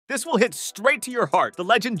This will hit straight to your heart. The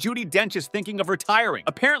legend Judi Dench is thinking of retiring.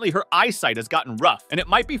 Apparently, her eyesight has gotten rough, and it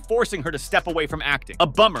might be forcing her to step away from acting. A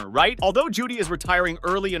bummer, right? Although Judi is retiring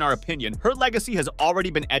early in our opinion, her legacy has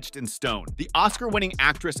already been etched in stone. The Oscar-winning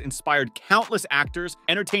actress inspired countless actors,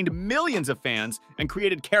 entertained millions of fans, and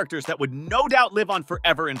created characters that would no doubt live on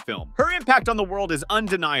forever in film. Her impact on the world is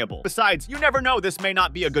undeniable. Besides, you never know, this may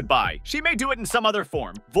not be a goodbye. She may do it in some other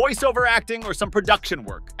form, voiceover acting or some production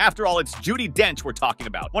work. After all, it's Judi Dench we're talking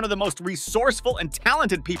about, one of the most resourceful and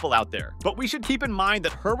talented people out there. But we should keep in mind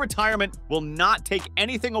that her retirement will not take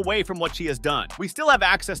anything away from what she has done. We still have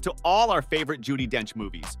access to all our favorite Judi Dench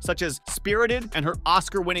movies, such as Spirited and her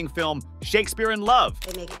Oscar-winning film Shakespeare in Love.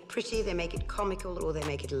 They make it pretty, they make it comical, or they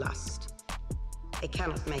make it lust. They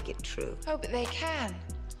cannot make it true. Oh, but they can.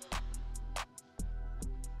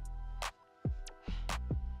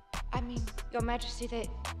 I mean, Your Majesty,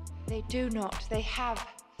 they do not. They have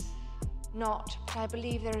not. But I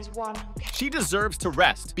believe there is one who can. She deserves to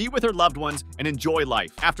rest, be with her loved ones, and enjoy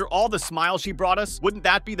life. After all the smiles she brought us, wouldn't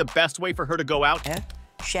that be the best way for her to go out? Yeah,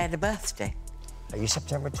 she had a birthday. Are you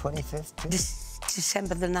September 25th, too?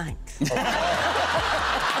 December the 9th.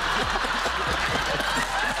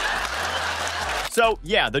 So,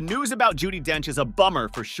 yeah, the news about Judi Dench is a bummer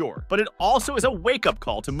for sure, but it also is a wake-up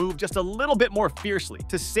call to move just a little bit more fiercely,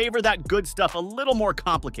 to savor that good stuff a little more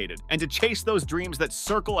complicated, and to chase those dreams that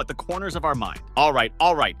circle at the corners of our mind. All right,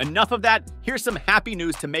 enough of that. Here's some happy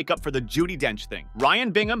news to make up for the Judi Dench thing.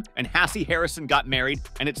 Ryan Bingham and Hassie Harrison got married,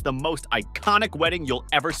 and it's the most iconic wedding you'll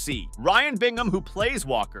ever see. Ryan Bingham, who plays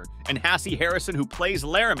Walker, and Hassie Harrison, who plays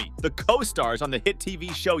Laramie, the co-stars on the hit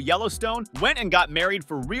TV show Yellowstone, went and got married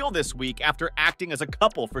for real this week after acting as a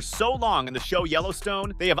couple for so long in the show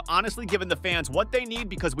Yellowstone. They have honestly given the fans what they need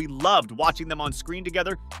because we loved watching them on screen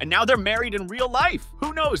together, and now they're married in real life.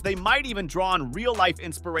 Who knows, they might even draw on real-life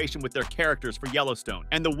inspiration with their characters for Yellowstone.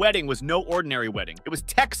 And the wedding was no ordinary wedding. It was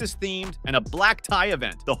Texas-themed and a black tie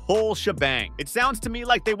event, the whole shebang. It sounds to me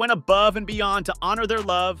like they went above and beyond to honor their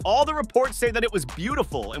love. All the reports say that it was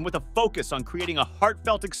beautiful and with a focus on creating a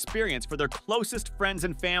heartfelt experience for their closest friends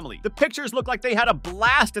and family. The pictures look like they had a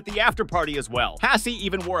blast at the after party as well. Hassie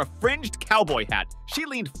even wore a fringed cowboy hat. She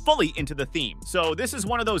leaned fully into the theme. So this is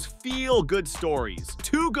one of those feel-good stories.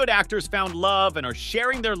 Two good actors found love and are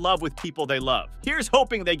sharing their love with people they love. Here's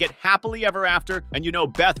hoping they get happily ever after, and you know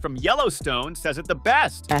Beth from Yellowstone says it the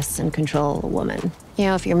best. Stress and control a woman. You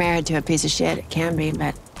know, if you're married to a piece of shit, it can be,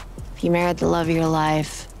 but if you married the love of your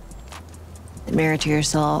life, the mirror to your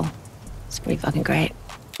soul, it's pretty fucking great.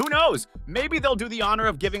 Who knows? Maybe they'll do the honor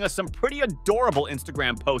of giving us some pretty adorable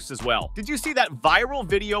Instagram posts as well. Did you see that viral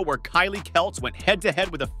video where Kylie Kelce went head-to-head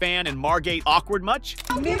with a fan in Margate awkward much?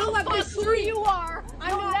 Middle of the street you are.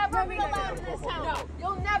 I will never be allowed in this house. No,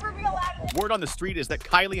 you'll never be allowed in this. Word on the street is that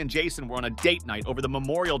Kylie and Jason were on a date night over the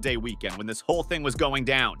Memorial Day weekend when this whole thing was going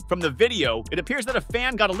down. From the video, it appears that a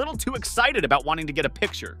fan got a little too excited about wanting to get a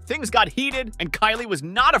picture. Things got heated, and Kylie was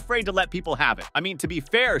not afraid to let people have it. I mean, to be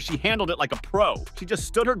fair, she handled it like a pro. She just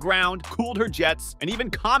stood her ground, cooled her jets, and even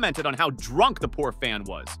commented on how drunk the poor fan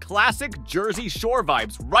was. Classic Jersey Shore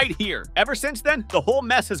vibes right here. Ever since then, the whole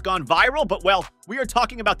mess has gone viral, but well, we are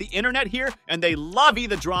talking about the internet here, and they love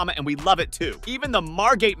the drama, and we love it too. Even the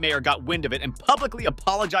Margate mayor got wind of it and publicly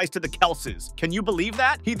apologized to the Kelces. Can you believe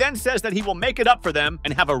that? He then says that he will make it up for them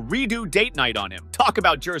and have a redo date night on him. Talk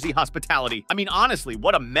about Jersey hospitality. I mean, honestly,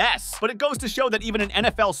 what a mess. But it goes to show that even an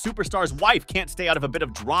NFL superstar's wife can't stay out of a bit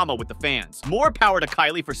of drama with the fans. More power to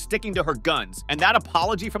Kylie for sticking to her guns. And that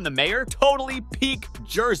apology from the mayor? Totally peak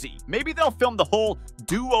Jersey. Maybe they'll film the whole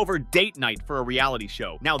do-over date night for a reality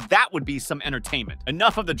show. Now that would be some entertainment.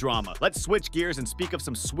 Enough of the drama. Let's switch gears and speak of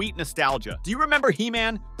some sweet nostalgia. Do you remember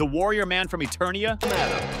He-Man, the warrior man from Eternia?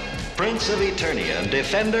 Madam, Prince of Eternia and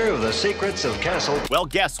defender of the secrets of Castle... Well,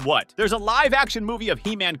 guess what? There's a live-action movie of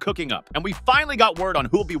He-Man cooking up, and we finally got word on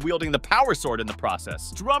who'll be wielding the power sword in the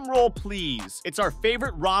process. Drum roll, please. It's our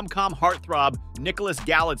favorite rom-com heartthrob, Nicholas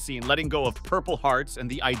Galitzine, letting go of purple hearts and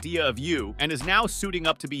the idea of you, and is now suiting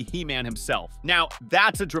up to be He-Man himself. Now,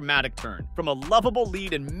 that's a dramatic turn. From a lovable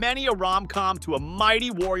lead in many a rom-com to a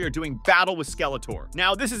mighty warrior doing battle with Skeletor.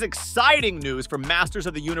 Now, this is exciting news for Masters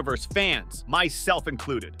of the Universe fans, myself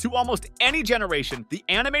included. To almost any generation, the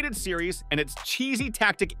animated series and its cheesy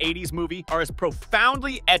tactic 80s movie are as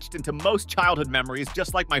profoundly etched into most childhood memories,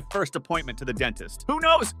 just like my first appointment to the dentist. Who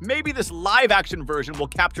knows? Maybe this live-action version will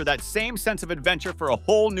capture that same sense of adventure for a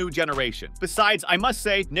whole new generation. Besides, I must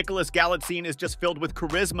say, Nicholas Galitzine is just filled with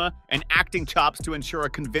charisma and acting chops to ensure a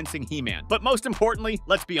convincing He-Man. But most importantly,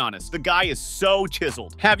 let's be honest, the guy is so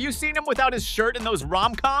chiseled. Have you seen him without his shirt in those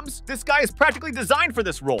rom-coms? This guy is practically designed for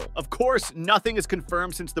this role. Of course, nothing is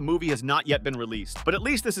confirmed since the movie movie has not yet been released, but at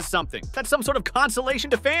least this is something. That's some sort of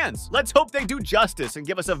consolation to fans. Let's hope they do justice and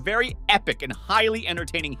give us a very epic and highly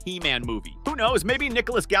entertaining He-Man movie. Who knows, maybe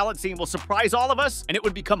Nicholas Galitzine will surprise all of us, and it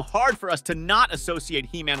would become hard for us to not associate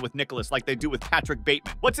He-Man with Nicholas like they do with Patrick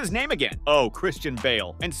Bateman. What's his name again? Oh, Christian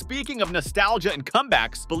Bale. And speaking of nostalgia and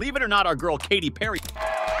comebacks, believe it or not, our girl Katy Perry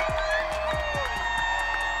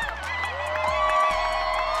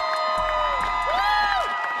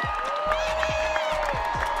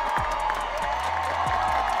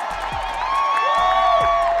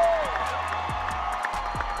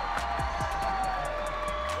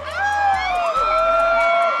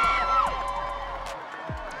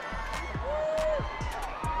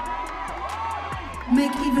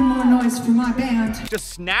make even more noise for my band. just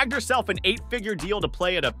snagged herself an 8-figure deal to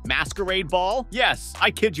play at a masquerade ball? Yes, I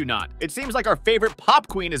kid you not. It seems like our favorite pop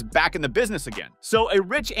queen is back in the business again. So a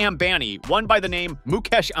rich Ambani, one by the name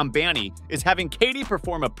Mukesh Ambani, is having Katy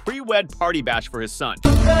perform a pre-wed party bash for his son.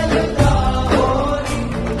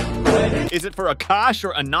 Is it for Akash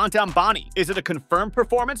or Anant Ambani? Is it a confirmed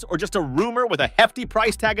performance or just a rumor with a hefty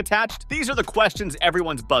price tag attached? These are the questions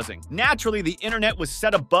everyone's buzzing. Naturally, the internet was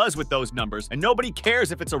set abuzz with those numbers, and nobody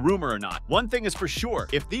cares if it's a rumor or not. One thing is for sure,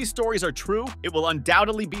 if these stories are true, it will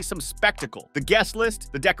undoubtedly be some spectacle. The guest list,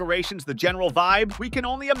 the decorations, the general vibe, we can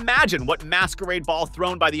only imagine what masquerade ball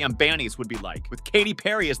thrown by the Ambanis would be like, with Katy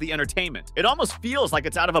Perry as the entertainment. It almost feels like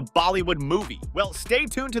it's out of a Bollywood movie. Well, stay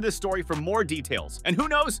tuned to this story for more details. And who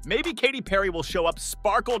knows, maybe Katy Perry will show up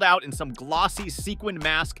sparkled out in some glossy sequined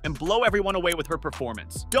mask and blow everyone away with her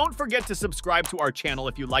performance. Don't forget to subscribe to our channel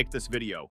if you liked this video.